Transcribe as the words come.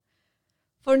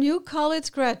For new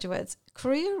college graduates,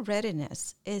 career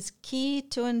readiness is key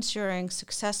to ensuring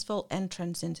successful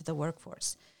entrance into the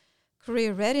workforce.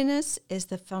 Career readiness is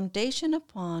the foundation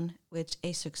upon which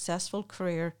a successful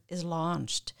career is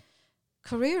launched.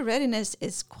 Career readiness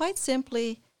is quite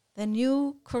simply the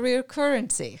new career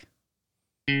currency.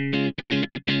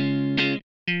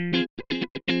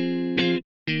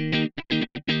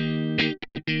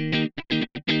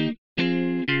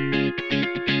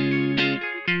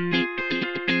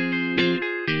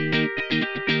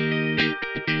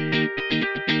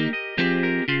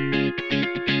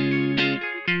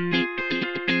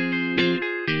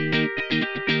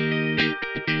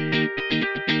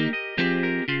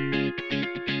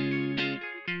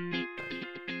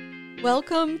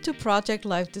 Welcome to Project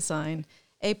Life Design,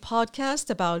 a podcast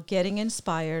about getting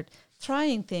inspired,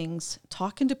 trying things,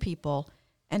 talking to people,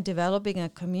 and developing a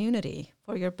community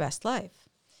for your best life.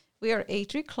 We are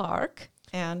Adry Clark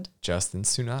and Justin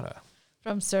Sunada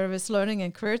from Service Learning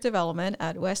and Career Development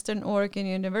at Western Oregon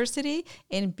University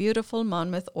in beautiful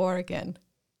Monmouth, Oregon.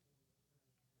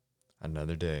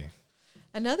 Another day.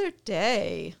 Another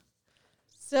day.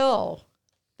 So,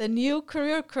 the new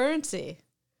career currency.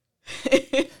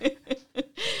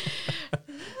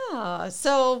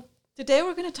 So today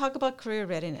we're going to talk about career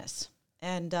readiness.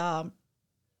 And what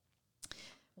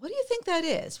do you think that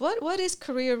is? What is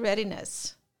career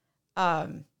readiness? I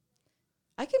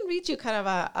can read you kind of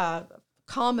a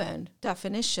common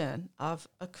definition of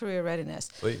a career readiness.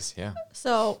 Please, yeah.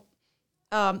 So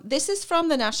this is from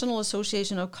the National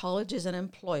Association of Colleges and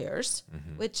Employers,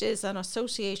 which is an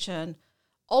association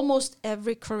almost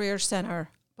every career center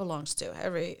belongs to.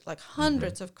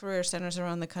 Hundreds of career centers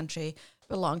around the country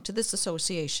belong to this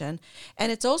association.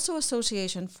 And it's also an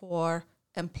association for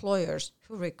employers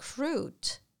who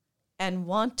recruit and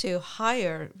want to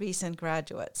hire recent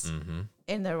graduates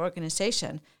in their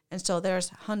organization. And so there's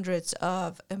hundreds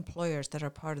of employers that are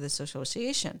part of this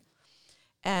association.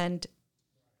 And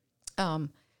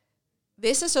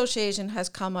this association has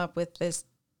come up with this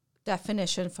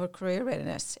definition for career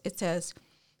readiness. It says,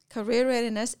 career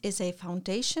readiness is a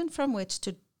foundation from which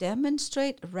to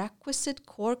demonstrate requisite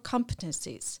core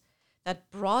competencies that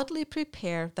broadly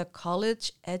prepare the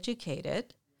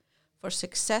college-educated for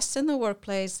success in the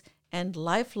workplace and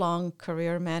lifelong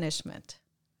career management.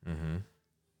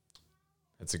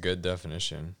 It's a good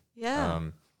definition. Yeah.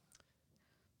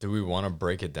 Do we want to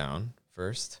break it down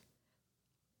first?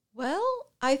 Well,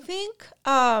 I think,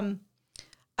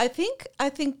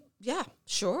 yeah,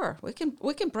 sure. We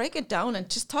can break it down and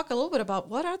just talk a little bit about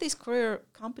what are these career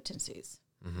competencies.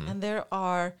 And there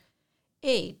are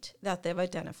 8 that they've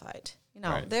identified.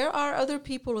 Right. There are other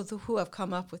people who have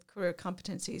come up with career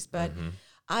competencies, but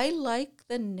I like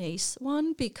the NACE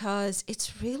one because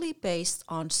it's really based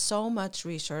on so much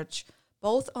research,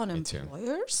 both on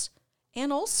employers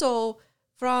and also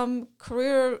from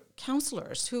career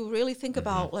counselors who really think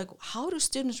about how do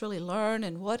students really learn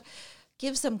and what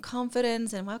gives them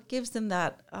confidence and what gives them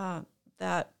that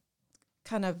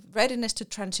kind of readiness to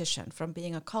transition from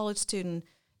being a college student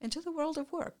into the world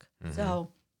of work. So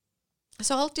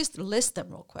I'll just list them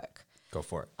real quick. Go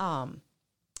for it.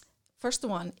 First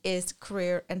one is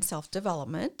career and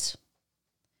self-development.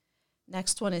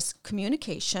 Next one is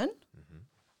communication,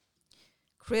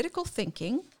 critical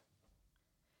thinking,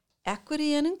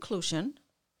 equity and inclusion,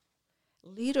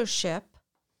 leadership,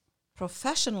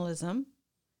 professionalism,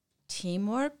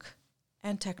 teamwork,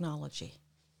 and technology.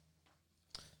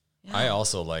 Yeah. I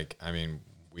also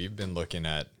we've been looking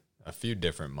at a few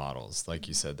different models. Like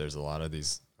you said, there's a lot of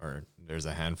these, or there's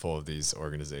a handful of these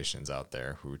organizations out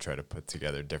there who try to put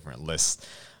together different lists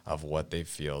of what they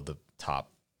feel the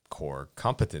top core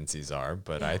competencies are.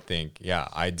 But I think,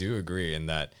 I do agree in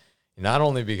that not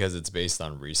only because it's based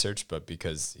on research, but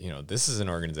because, this is an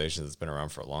organization that's been around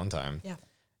for a long time. Yeah.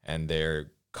 And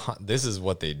this is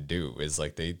what they do is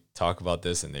they talk about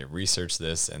this and they research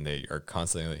this and they are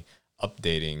constantly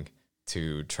updating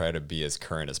to try to be as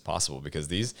current as possible because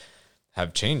these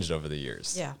have changed over the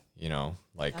years. Yeah.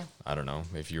 I don't know,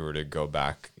 if you were to go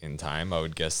back in time, I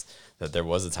would guess that there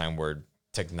was a time where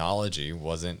technology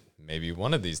wasn't maybe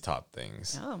one of these top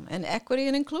things. And equity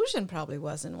and inclusion probably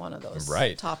wasn't one of those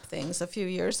top things a few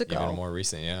years ago. Even more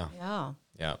recent, yeah.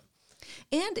 Yeah.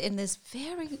 And in this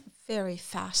very, very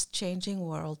fast-changing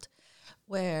world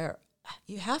where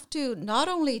you have to not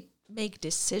only make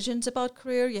decisions about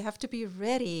career, you have to be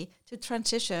ready to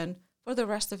transition for the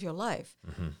rest of your life.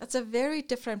 That's a very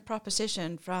different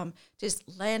proposition from just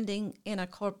landing in a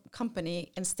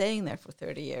company and staying there for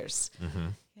 30 years.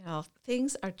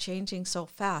 Things are changing so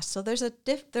fast. So there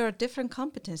are different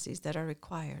competencies that are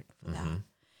required for that.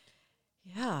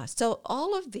 Yeah. So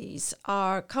all of these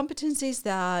are competencies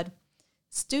that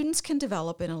students can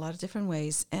develop in a lot of different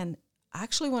ways. And I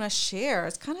actually want to share,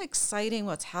 it's kind of exciting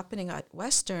what's happening at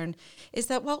Western, is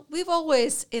that, well, we've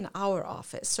always, in our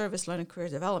office, Service Learning Career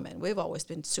Development, we've always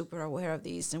been super aware of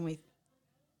these, and we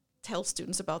tell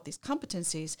students about these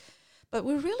competencies. But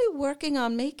we're really working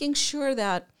on making sure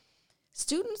that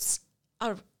students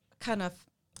are kind of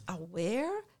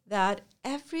aware that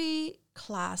every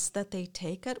class that they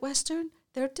take at Western,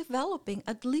 they're developing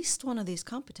at least one of these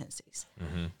competencies.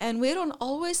 Mm-hmm. And we don't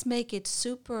always make it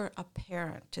super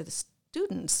apparent to the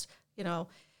students, you know,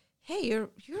 hey, you're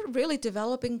really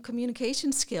developing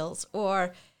communication skills,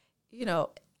 or, you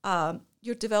know,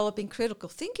 you're developing critical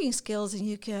thinking skills, and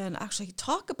you can actually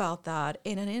talk about that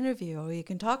in an interview, or you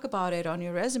can talk about it on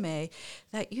your resume,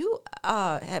 that you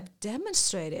have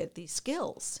demonstrated these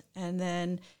skills, and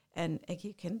then and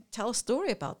you can tell a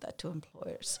story about that to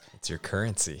employers. It's your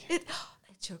currency.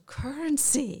 It's your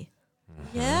currency.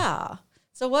 Mm-hmm. Yeah.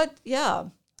 So what? Yeah,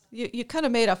 you kind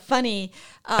of made a funny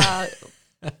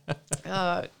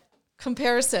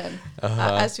comparison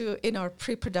as you in our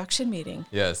pre-production meeting.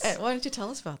 Yes. Why don't you tell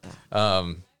us about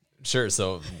that? Sure.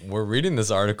 So we're reading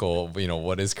this article, you know,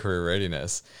 what is career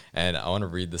readiness? And I want to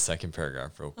read the second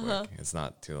paragraph real quick. It's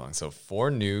not too long. So for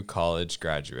new college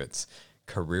graduates,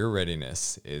 career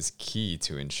readiness is key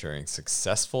to ensuring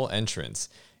successful entrance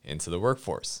into the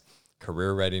workforce.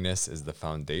 Career readiness is the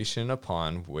foundation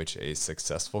upon which a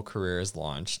successful career is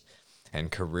launched. And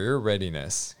career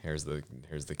readiness, here's the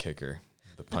kicker,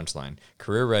 the punchline.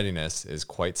 Career readiness is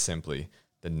quite simply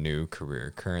the new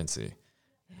career currency.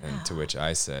 Yeah. And to which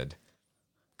I said,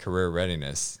 career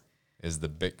readiness is the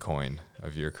Bitcoin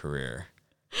of your career.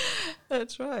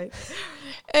 That's right.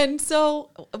 And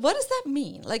so what does that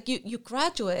mean? Like you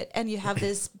graduate and you have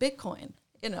this Bitcoin,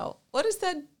 you know, what does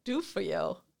that do for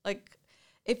you? Like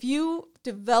if you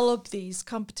develop these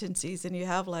competencies and you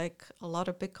have like a lot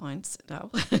of Bitcoins now,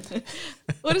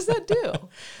 what does that do?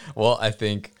 Well, I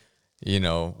think, you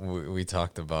know, we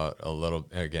talked about a little,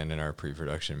 again, in our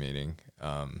pre-production meeting,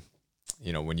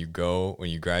 you know, when you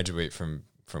graduate from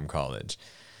college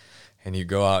and you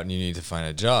go out and you need to find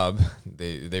a job,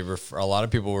 they refer, a lot of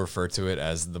people refer to it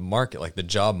as the market, like the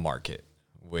job market,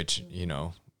 which, you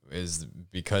know, is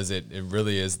because it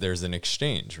really is, there's an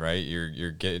exchange, right?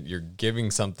 You're giving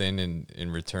something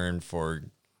in return for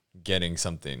getting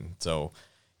something. So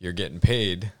you're getting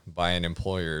paid by an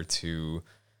employer to,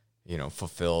 you know,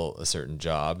 fulfill a certain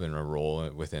job and a role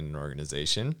within an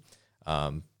organization.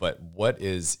 But what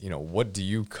do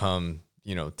you come,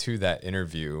 you know, to that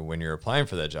interview when you're applying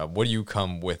for that job? What do you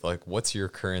come with? Like, what's your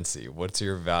currency? What's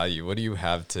your value? What do you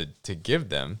have to give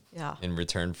them in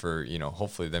return for, you know,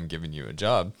 hopefully them giving you a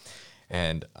job?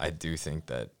 And I do think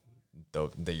that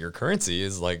that your currency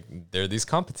is like, there are these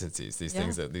competencies, these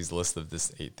things these list of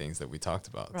this 8 things that we talked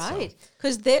about. Right.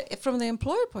 Because they're, from the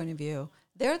employer point of view,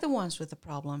 they're the ones with the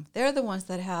problem. They're the ones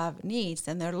that have needs,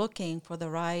 and they're looking for the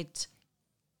right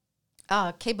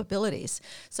capabilities.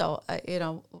 So, you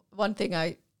know, one thing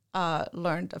I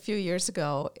learned a few years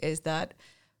ago is that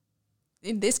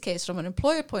in this case, from an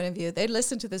employer point of view, they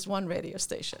listen to this one radio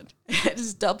station.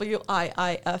 It's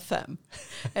WIIFM.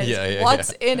 And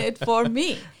what's in it for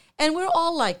me? And we're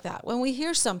all like that. When we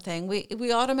hear something,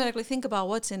 we automatically think about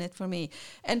what's in it for me.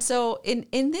 And so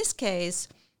in this case,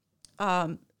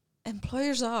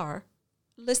 employers are,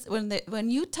 when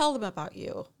you tell them about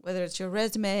you, whether it's your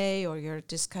resume or you're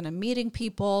just kind of meeting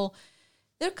people,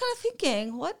 they're kind of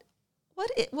thinking,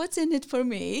 what's in it for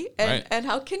me, and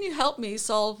how can you help me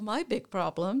solve my big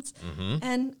problems? Mm-hmm.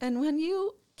 And when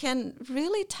you can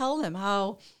really tell them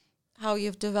how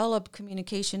you've developed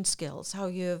communication skills, how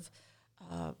you've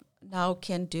now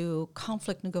can do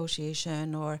conflict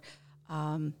negotiation, or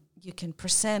you can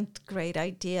present great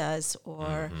ideas,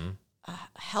 or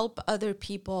help other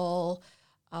people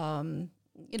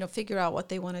you know, figure out what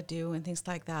they want to do and things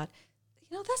like that.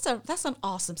 You know, that's an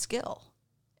awesome skill.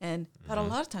 But a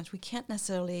lot of times we can't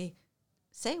necessarily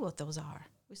say what those are.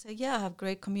 We say, yeah, I have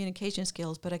great communication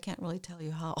skills, but I can't really tell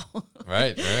you how.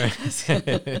 Right.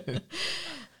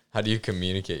 How do you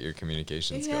communicate your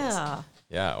communication skills?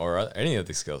 Yeah, or any of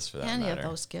the skills for that matter. Any of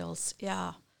those skills,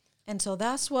 yeah. And so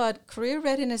that's what career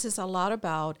readiness is a lot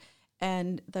about.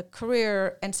 And the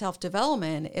career and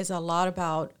self-development is a lot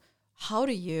about how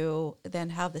do you then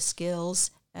have the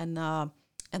skills and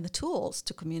the tools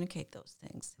to communicate those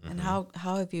things. Mm-hmm. And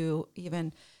how have you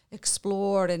even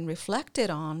explored and reflected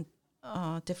on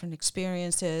different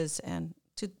experiences, and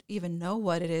to even know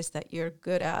what it is that you're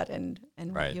good at and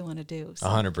what you want to do.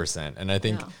 100%. And I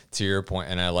think to your point,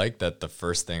 and I like that the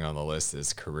first thing on the list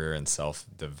is career and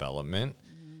self-development.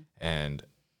 Mm-hmm. And,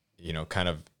 kind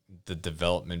of the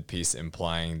development piece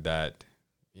implying that,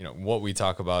 what we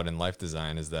talk about in life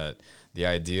design is that the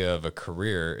idea of a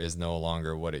career is no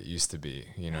longer what it used to be.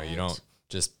 You don't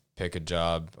just pick a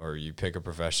job or you pick a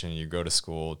profession, you go to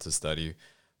school to study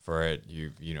for it,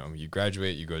 you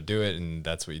graduate, you go do it, and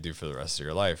that's what you do for the rest of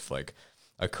your life. Like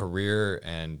a career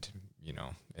and,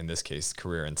 in this case,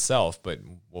 career and self, but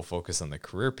we'll focus on the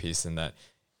career piece in that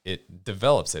it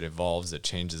develops, it evolves, it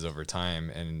changes over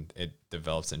time, and it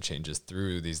develops and changes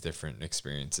through these different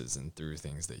experiences and through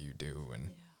things that you do and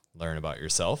learn about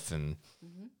yourself and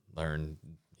learn,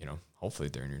 hopefully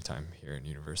during your time here in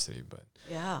university. But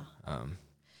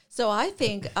so I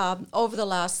think over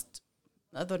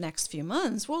the next few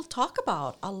months, we'll talk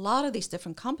about a lot of these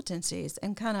different competencies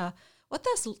and kind of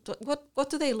what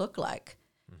do they look like.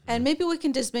 And maybe we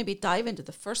can just dive into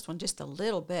the first one just a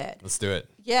little bit. Let's do it.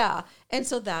 Yeah. And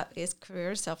so that is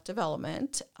career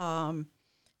self-development. What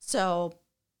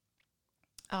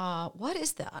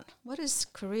is that? What is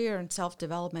career and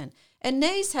self-development? And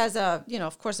NACE has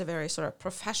of course, a very sort of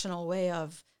professional way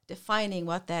of defining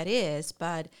what that is.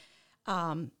 But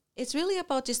it's really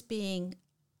about just being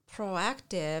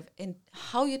proactive in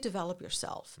how you develop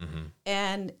yourself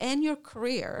and your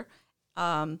career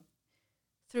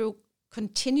through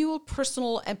continual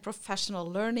personal and professional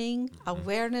learning,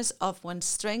 awareness of one's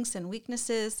strengths and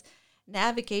weaknesses,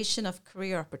 navigation of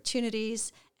career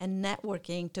opportunities, and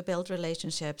networking to build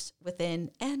relationships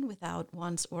within and without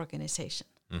one's organization.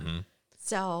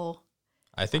 So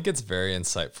I think it's very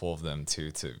insightful of them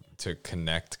to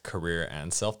connect career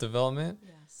and self-development.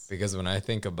 Yes. Because when I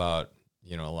think about,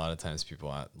 a lot of times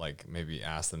people like maybe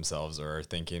ask themselves or are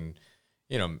thinking,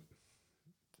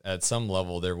 at some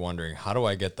level, they're wondering, how do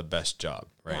I get the best job,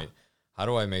 right? Yeah. How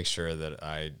do I make sure that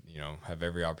I, have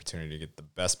every opportunity to get the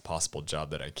best possible job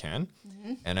that I can?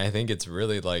 And I think it's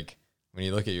really like, when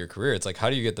you look at your career, it's like, how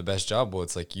do you get the best job? Well,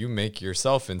 it's like you make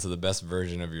yourself into the best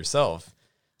version of yourself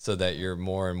so that you're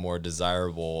more and more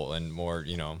desirable and more,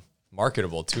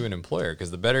 marketable to an employer.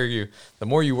 Because the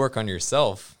more you work on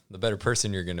yourself, the better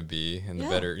person you're going to be, and the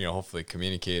better, hopefully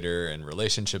communicator and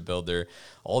relationship builder,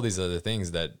 all these other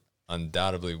things that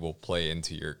undoubtedly will play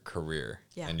into your career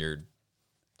and your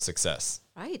success.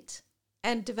 Right.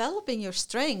 And developing your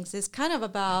strengths is kind of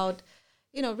about,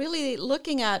 really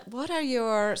looking at what are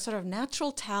your sort of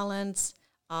natural talents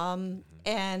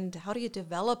and how do you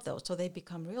develop those so they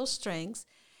become real strengths.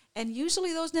 And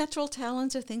usually those natural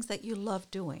talents are things that you love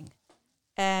doing.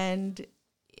 And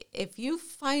if you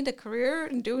find a career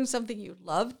in doing something you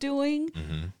love doing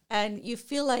and you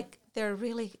feel like they're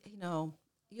really,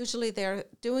 usually they're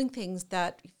doing things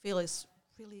that you feel is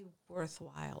really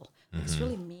worthwhile. It's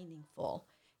really meaningful.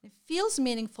 It feels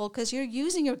meaningful because you're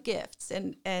using your gifts,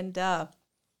 and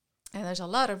there's a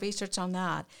lot of research on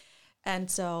that.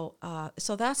 And so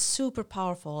that's super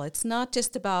powerful. It's not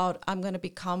just about I'm going to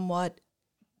become what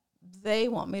they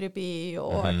want me to be,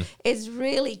 or it's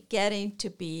really getting to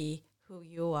be who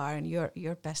you are and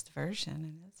your best version.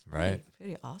 And it's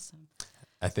pretty awesome.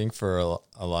 I think for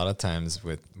a lot of times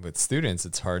with students,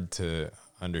 it's hard to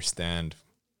understand,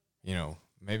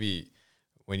 maybe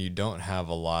when you don't have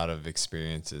a lot of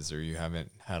experiences or you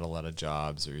haven't had a lot of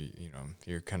jobs or,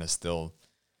 you're kind of still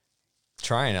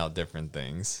trying out different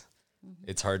things.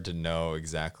 It's hard to know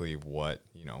exactly what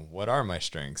are my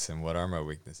strengths and what are my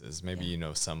weaknesses. Maybe you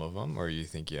know some of them or you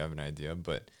think you have an idea,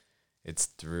 but it's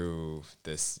through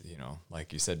this,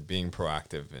 like you said, being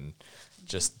proactive and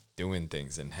just doing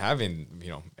things and having,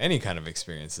 any kind of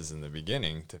experiences in the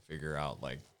beginning to figure out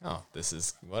like, oh, this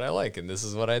is what I like and this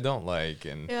is what I don't like.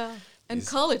 And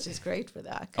college is great for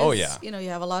that. Oh, yeah. You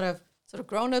have a lot of sort of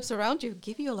grown-ups around you,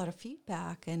 give you a lot of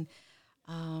feedback, and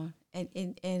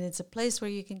it's a place where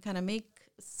you can kind of make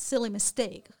silly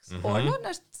mistakes or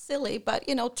not silly, but,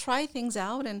 try things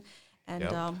out and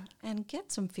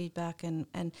get some feedback and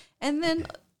then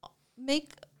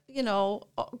make,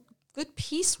 good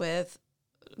peace with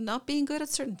not being good at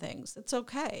certain things. It's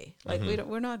okay. Like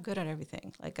we're not good at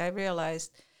everything. Like I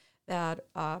realized that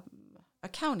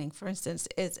accounting, for instance,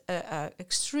 is a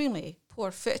extremely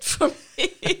poor fit for me.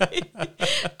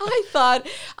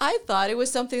 I thought it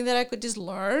was something that I could just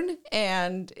learn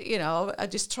and, I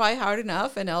just try hard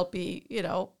enough and I'll be,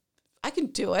 I can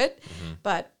do it.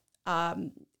 But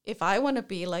if I want to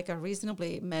be like a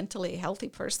reasonably mentally healthy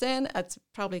person, it's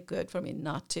probably good for me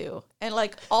not to. And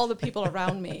like all the people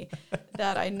around me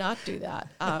that I not do that.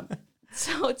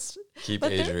 So it's keep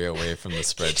Adry away from the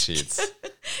spreadsheets.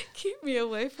 Keep me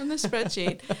away from the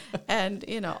spreadsheet, and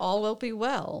all will be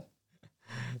well.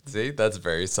 See, that's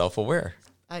very self-aware.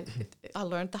 I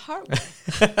learned the hard way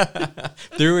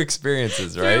through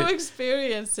experiences, right? Through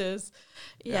experiences.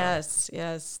 Yes,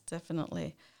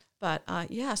 definitely. But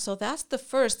so that's the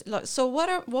first. So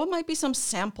what might be some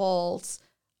samples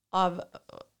of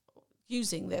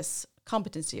using this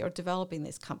competency or developing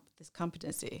this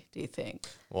competency, do you think?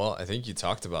 Well, I think you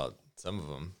talked about some of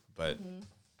them, but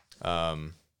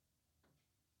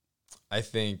I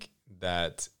think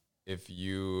that I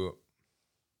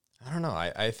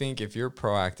think if you're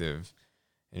proactive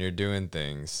and you're doing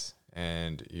things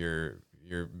and you're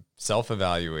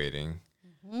self-evaluating,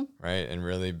 right, and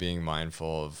really being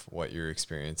mindful of what your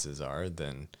experiences are,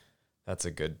 then that's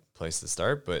a good place to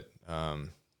start. But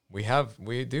we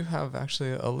do have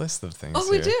actually a list of things. Oh,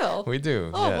 we do. We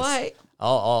do. Oh, yes. why?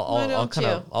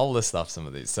 I'll list off some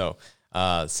of these. So,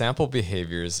 sample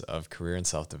behaviors of career and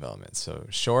self-development. So,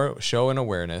 show an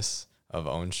awareness of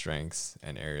own strengths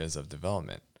and areas of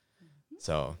development.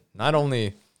 So, not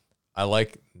only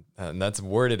and that's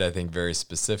worded, I think, very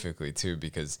specifically too,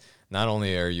 because not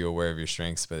only are you aware of your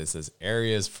strengths, but it says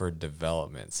areas for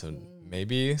development. So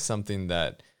maybe something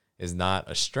that is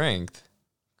not a strength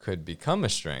could become a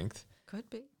strength. Could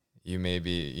be. You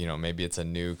maybe it's a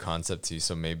new concept to you.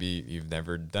 So maybe you've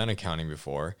never done accounting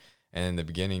before. And in the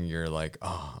beginning, you're like,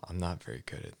 oh, I'm not very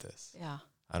good at this. Yeah.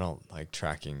 I don't like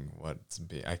tracking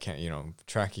I can't,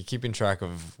 keeping track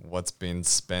of what's being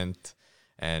spent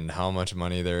and how much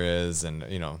money there is. And,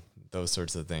 those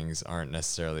sorts of things aren't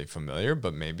necessarily familiar,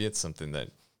 but maybe it's something that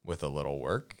with a little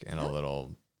work and a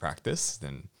little practice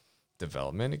and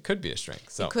development, it could be a strength.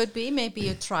 So it could be, maybe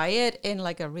you try it in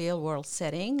like a real world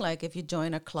setting. Like if you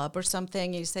join a club or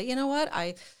something, you say, you know what,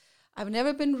 I've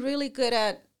never been really good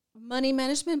at money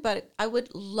management, but I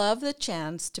would love the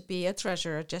chance to be a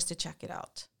treasurer just to check it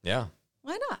out. Yeah.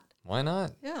 Why not? Why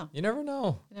not? Yeah. You never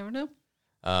know. You never know.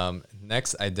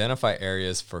 Next, identify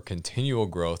areas for continual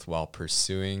growth while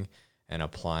pursuing and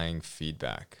applying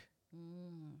feedback.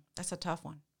 That's a tough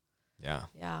one. Yeah.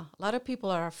 Yeah. A lot of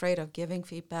people are afraid of giving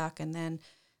feedback, and then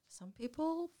some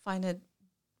people find it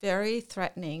very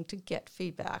threatening to get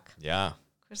feedback. Yeah.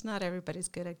 Because not everybody's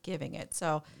good at giving it.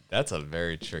 So that's a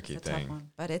very tricky thing. Tough one,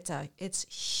 but it's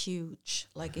huge.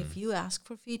 Like if you ask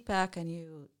for feedback and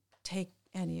you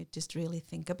just really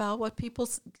think about what people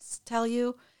tell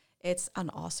you, it's an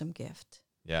awesome gift.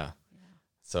 Yeah.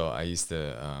 So I used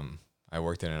to, I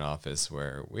worked in an office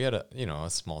where we had a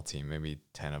small team, maybe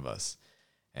 10 of us.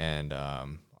 And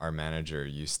our manager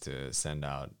used to send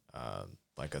out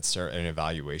like an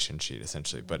evaluation sheet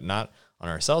essentially, but not on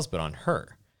ourselves, but on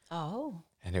her. Oh.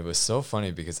 And it was so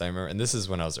funny because I remember, and this is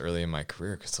when I was early in my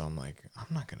career, because I'm like,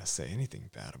 I'm not going to say anything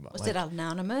bad about it. Was it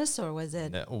anonymous or was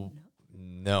it?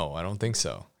 No, I don't think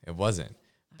so. It wasn't.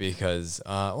 Because,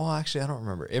 actually, I don't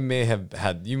remember. You may have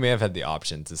had the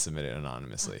option to submit it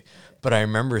anonymously. But I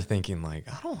remember thinking, like,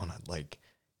 I don't want to, like,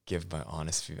 give my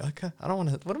honest feedback. I don't want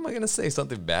to, what am I going to say?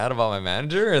 Something bad about my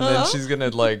manager? And then she's going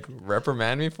to, like,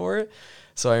 reprimand me for it?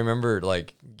 So I remember,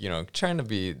 like, trying to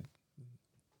be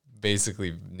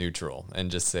basically neutral and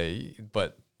just say,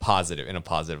 but positive, in a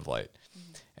positive light.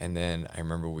 Mm-hmm. And then I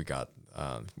remember we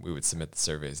would submit the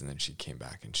surveys, and then she came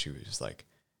back and she was just like,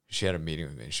 she had a meeting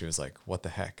with me and she was like, what the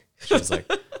heck? She was like,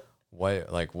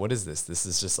 what is this? This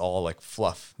is just all like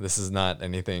fluff. This is not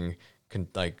anything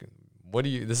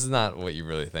this is not what you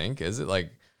really think, is it? Like,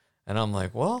 and I'm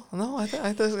like, well, no, I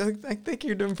think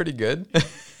you're doing pretty good.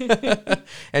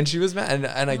 And she was mad,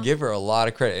 and I give her a lot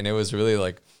of credit, and it was really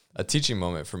like a teaching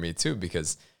moment for me too,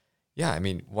 because yeah, I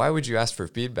mean, why would you ask for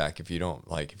feedback if you're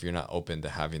not open to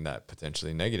having that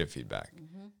potentially negative feedback?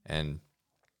 Mm-hmm. And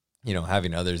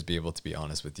having others be able to be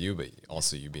honest with you, but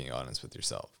also you being honest with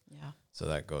yourself. Yeah. So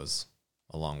that goes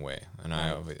a long way. And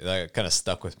that kind of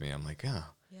stuck with me. I'm like, yeah.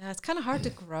 Yeah, it's kind of hard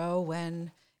to grow when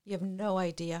you have no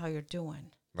idea how you're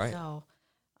doing. Right. So,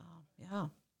 yeah.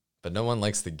 But no one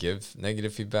likes to give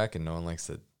negative feedback, and no one likes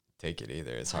to take it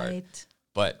either. It's hard.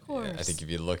 But I think if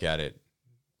you look at it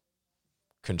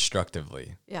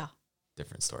constructively,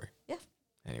 different story. Yeah.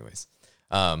 Anyways.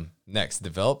 Next,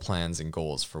 develop plans and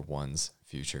goals for one's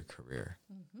future career.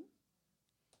 Mm-hmm.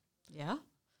 Yeah,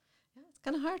 it's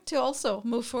kind of hard to also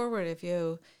move forward if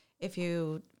you.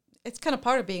 It's kind of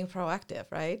part of being proactive,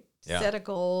 right? Yeah. Set a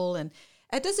goal, and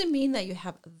it doesn't mean that you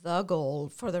have the goal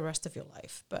for the rest of your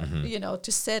life, but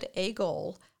to set a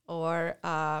goal or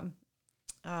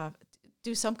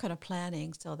do some kind of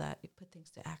planning so that you put things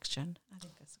to action. I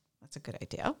think that's a good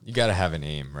idea. You got to have an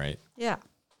aim, right? Yeah.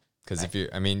 Because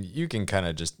you can kind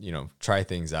of just, try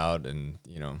things out and,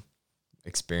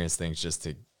 experience things just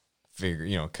to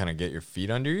figure, kind of get your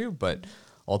feet under you. But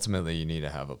ultimately, you need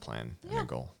to have a plan and a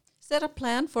goal. Set a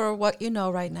plan for what you know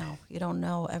right now. You don't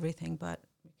know everything, but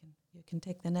you can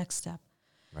take the next step.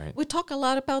 Right. We talk a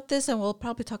lot about this, and we'll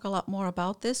probably talk a lot more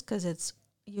about this because it's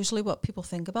usually what people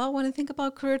think about when they think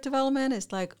about career development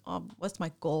is like, what's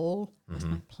my goal? What's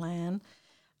my plan?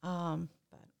 But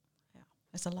yeah,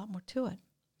 there's a lot more to it.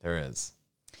 There is.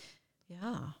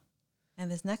 Yeah. And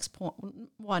this next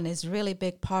one is really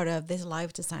big part of this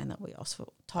life design that we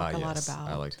also talk a lot about.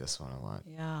 I like this one a lot.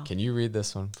 Yeah. Can you read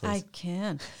this one, please? I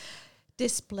can.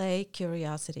 Display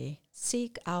curiosity.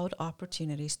 Seek out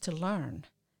opportunities to learn.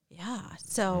 Yeah.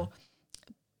 So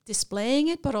displaying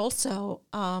it, but also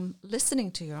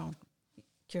listening to your own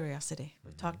curiosity.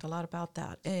 We talked a lot about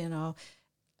that. And,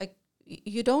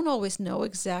 you don't always know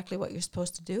exactly what you're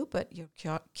supposed to do, but your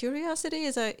curiosity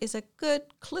is a good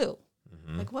clue.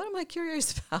 Like, what am I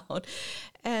curious about?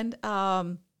 And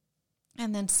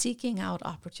then seeking out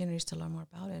opportunities to learn more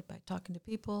about it by talking to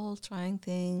people, trying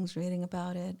things, reading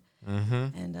about it.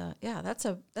 And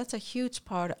that's a huge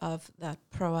part of that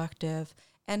proactive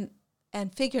and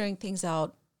figuring things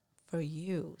out for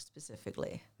you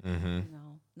specifically.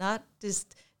 Not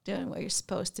just doing what you're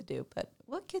supposed to do, but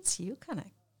what gets you kind of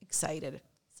excited.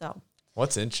 So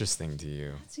what's interesting to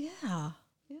you? Yeah.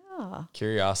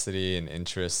 Curiosity and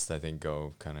interest, I think,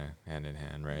 go kind of hand in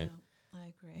hand, right? Yeah,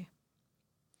 I agree.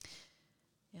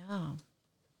 Yeah.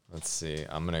 Let's see.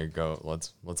 I'm gonna go.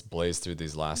 Let's blaze through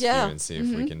these last few and see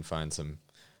if we can find some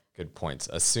good points.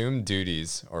 Assume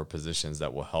duties or positions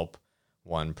that will help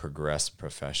one progress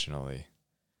professionally.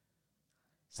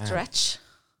 Stretch.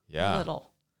 A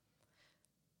little.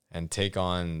 And take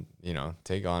on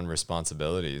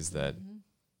responsibilities that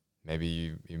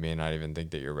maybe you may not even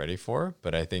think that you're ready for.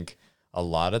 But I think a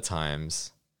lot of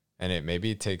times, and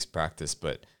it takes practice,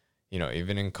 but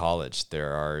even in college,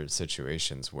 there are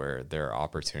situations where there are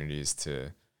opportunities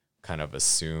to kind of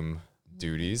assume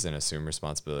duties and assume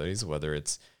responsibilities, whether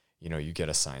it's, you get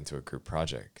assigned to a group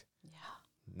project. Yeah.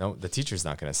 No, the teacher's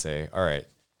not going to say, all right,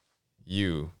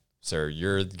 you, sir,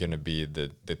 you're going to be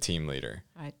the team leader.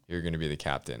 Right. You're going to be the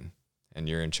captain, and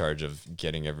you're in charge of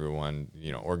getting everyone,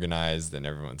 organized and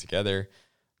everyone together.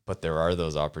 But there are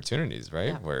those opportunities, right?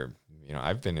 Yeah. Where,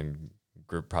 I've been in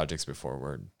group projects before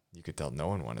where you could tell no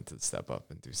one wanted to step up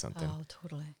and do something. Oh,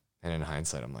 totally. And in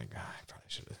hindsight, I'm like, I probably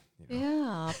should have.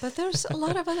 Yeah, but there's a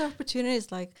lot of other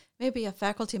opportunities, like maybe a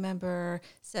faculty member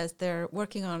says they're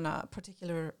working on a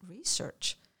particular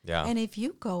research. Yeah. And if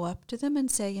you go up to them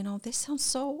and say, this sounds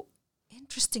so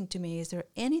interesting to me, is there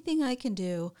anything I can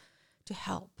do to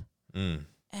help?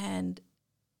 And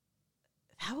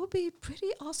that would be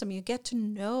pretty awesome. You get to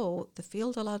know the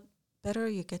field a lot better.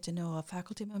 You get to know a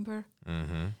faculty member.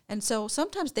 And so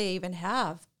sometimes they even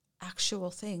have actual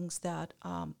things that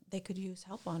they could use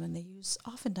help on, and they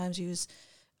oftentimes use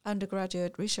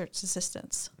undergraduate research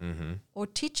assistants or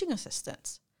teaching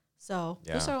assistants. So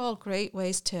those are all great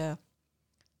ways to,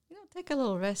 take a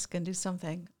little risk and do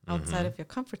something outside of your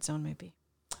comfort zone, maybe.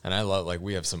 And I love,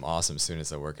 we have some awesome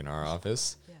students that work in our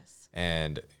office. Yes.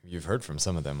 And you've heard from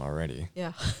some of them already.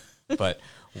 Yeah. But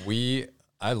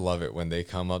I love it when they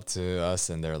come up to us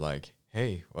and they're like,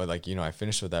 hey, well, I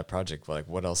finished with that project, but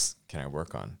what else can I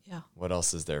work on? Yeah. What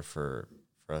else is there for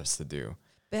us to do?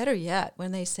 Better yet,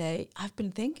 when they say, I've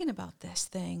been thinking about this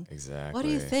thing. Exactly. What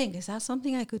do you think? Is that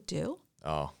something I could do?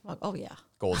 Oh. Like, oh, yeah.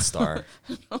 Gold star.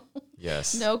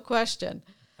 Yes. No question.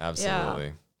 Absolutely.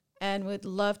 Yeah. And would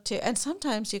love to. And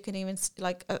sometimes you can even,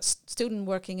 like a student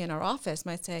working in our office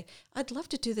might say, I'd love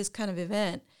to do this kind of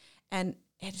event. And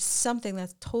it's something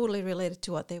that's totally related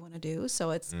to what they want to do. So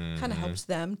it's kind of helps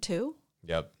them too.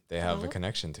 Yep. They have a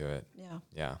connection to it. Yeah.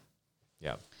 Yeah.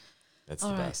 Yep. That's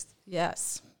all the right. best.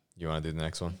 Yes. You want to do the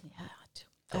next one? Yeah.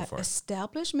 Go for it.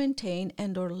 Establish, maintain,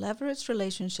 and or leverage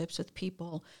relationships with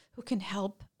people who can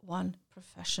help one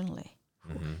professionally.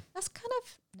 That's kind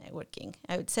of networking,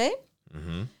 I would say.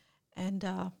 And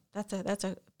that's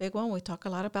a big one. We talk a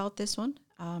lot about this one.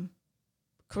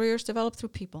 Careers develop through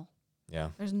people. Yeah.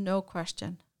 There's no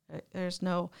question. There's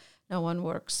no one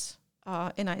works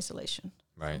in isolation.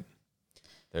 Right.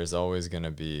 There's always going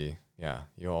to be,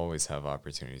 you always have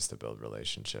opportunities to build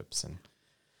relationships. And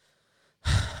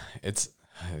it's,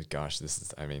 gosh, this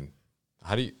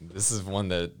is one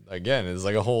that, again, is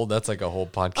that's like a whole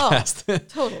podcast. Oh,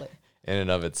 totally. In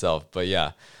and of itself. But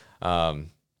yeah.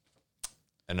 And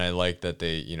I like that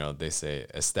they say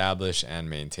establish and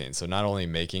maintain. So not only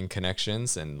making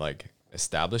connections and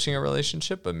establishing a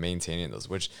relationship, but maintaining those,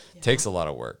 which takes a lot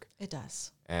of work. It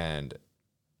does. And,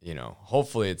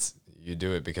 hopefully you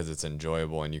do it because it's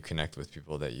enjoyable and you connect with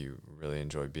people that you really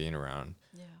enjoy being around.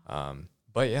 Yeah.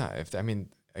 But yeah,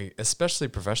 especially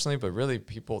professionally, but really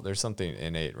there's something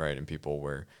innate, right, in people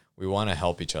where we want to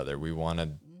help each other. We want to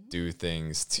do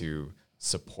things to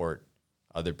support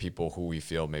other people who we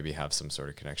feel maybe have some sort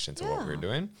of connection to what we're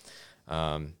doing.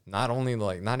 Not only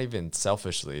like, not even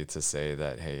selfishly to say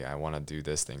that, hey, I want to do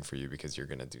this thing for you because you're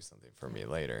going to do something for me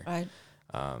later. Right.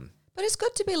 But it's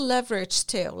good to be leveraged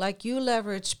too. Like you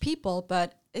leverage people,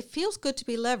 but it feels good to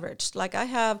be leveraged. Like I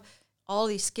have all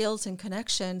these skills and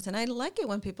connections, and I like it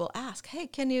when people ask, hey,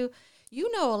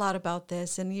 you know a lot about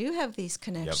this and you have these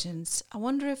connections. Yep. I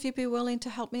wonder if you'd be willing to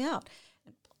help me out.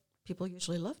 And people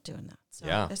usually love doing that. So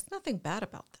there's nothing bad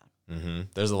about that. Mm-hmm.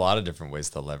 There's a lot of different ways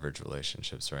to leverage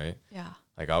relationships, right? Yeah.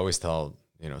 Like I always tell,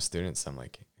 students, I'm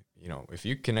like, if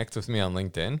you connect with me on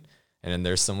LinkedIn and then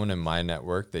there's someone in my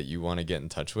network that you want to get in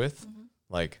touch with,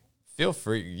 like feel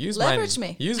free, use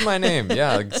my name.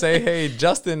 Yeah. Say, hey,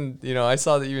 Justin, I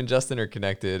saw that you and Justin are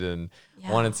connected and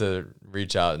wanted to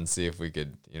reach out and see if we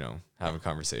could, have a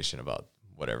conversation about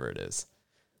whatever it is.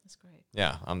 That's great.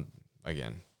 Yeah. I'm,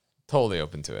 again, totally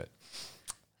open to it.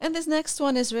 And this next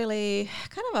one is really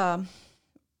kind of a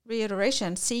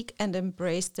reiteration: seek and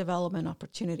embrace development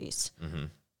opportunities. Mm-hmm.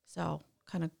 So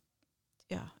kind of,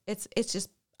 it's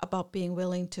just about being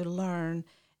willing to learn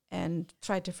and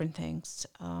try different things.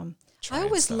 I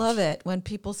always love it when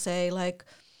people say, like,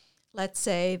 let's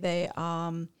say they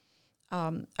are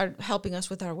helping us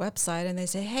with our website and they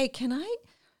say, hey,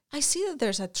 I see that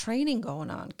there's a training going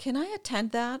on. Can I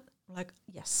attend that? I'm like,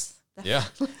 yes.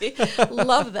 Definitely. Yeah.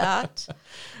 Love that.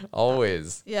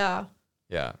 Always. Yeah.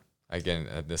 Yeah. Again,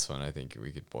 this one, I think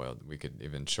we could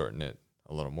even shorten it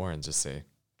a little more and just say,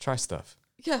 try stuff.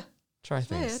 Yeah. Try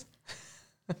things.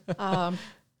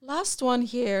 Last one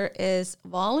here is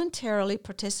voluntarily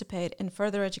participate in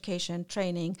further education,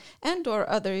 training, and or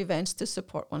other events to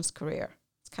support one's career.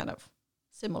 It's kind of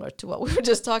similar to what we were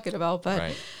just talking about, but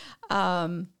right.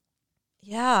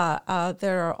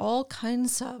 There are all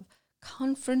kinds of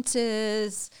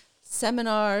conferences,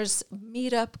 seminars,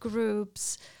 meetup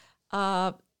groups,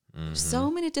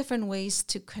 so many different ways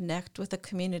to connect with a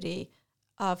community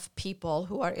of people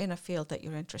who are in a field that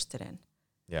you're interested in.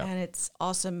 Yeah. And it's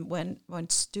awesome when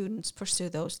students pursue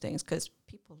those things because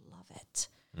people love it,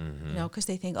 because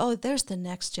they think, oh, there's the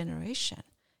next generation.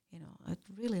 I'd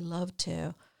really love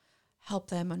to help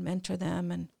them and mentor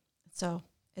them. And so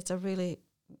it's a really,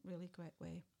 really great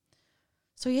way.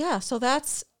 So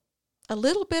that's a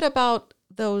little bit about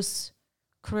those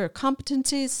career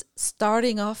competencies,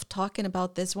 starting off talking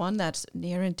about this one that's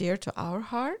near and dear to our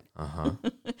heart.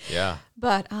 Yeah.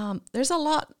 But there's a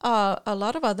lot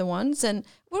of other ones, and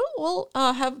we'll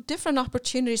have different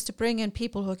opportunities to bring in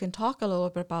people who can talk a little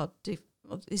bit about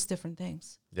these different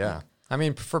things. Yeah. I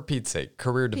mean, for Pete's sake,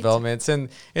 career development,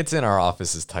 it's in our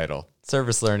office's title,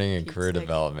 service learning and career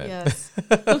development. Yes,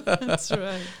 that's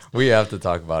right. We have to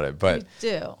talk about it, but we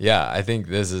do. Yeah, I think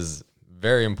this is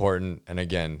very important. And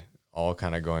again, all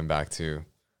kind of going back to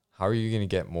how are you going to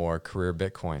get more career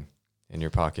Bitcoin in your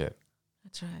pocket?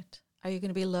 That's right. Are you going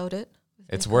to be loaded?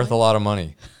 It's worth a lot of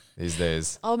money these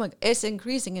days. Oh my! It's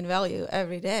increasing in value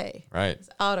every day. Right. It's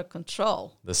out of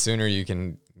control. The sooner you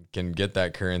can get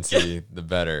that currency, the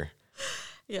better.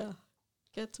 Yeah.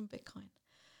 Get some Bitcoin.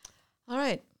 All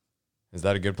right. Is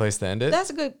that a good place to end it? That's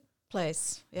a good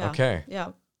place. Yeah. Okay.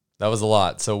 Yeah. That was a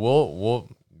lot. So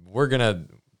we're gonna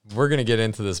get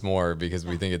into this more because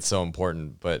we think it's so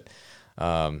important. But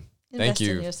thank you. Invest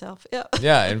in yourself. Yeah.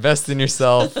 Yeah. Invest in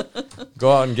yourself.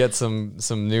 Go out and get some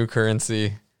new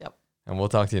currency. Yep. And we'll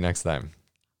talk to you next time.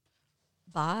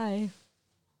 Bye.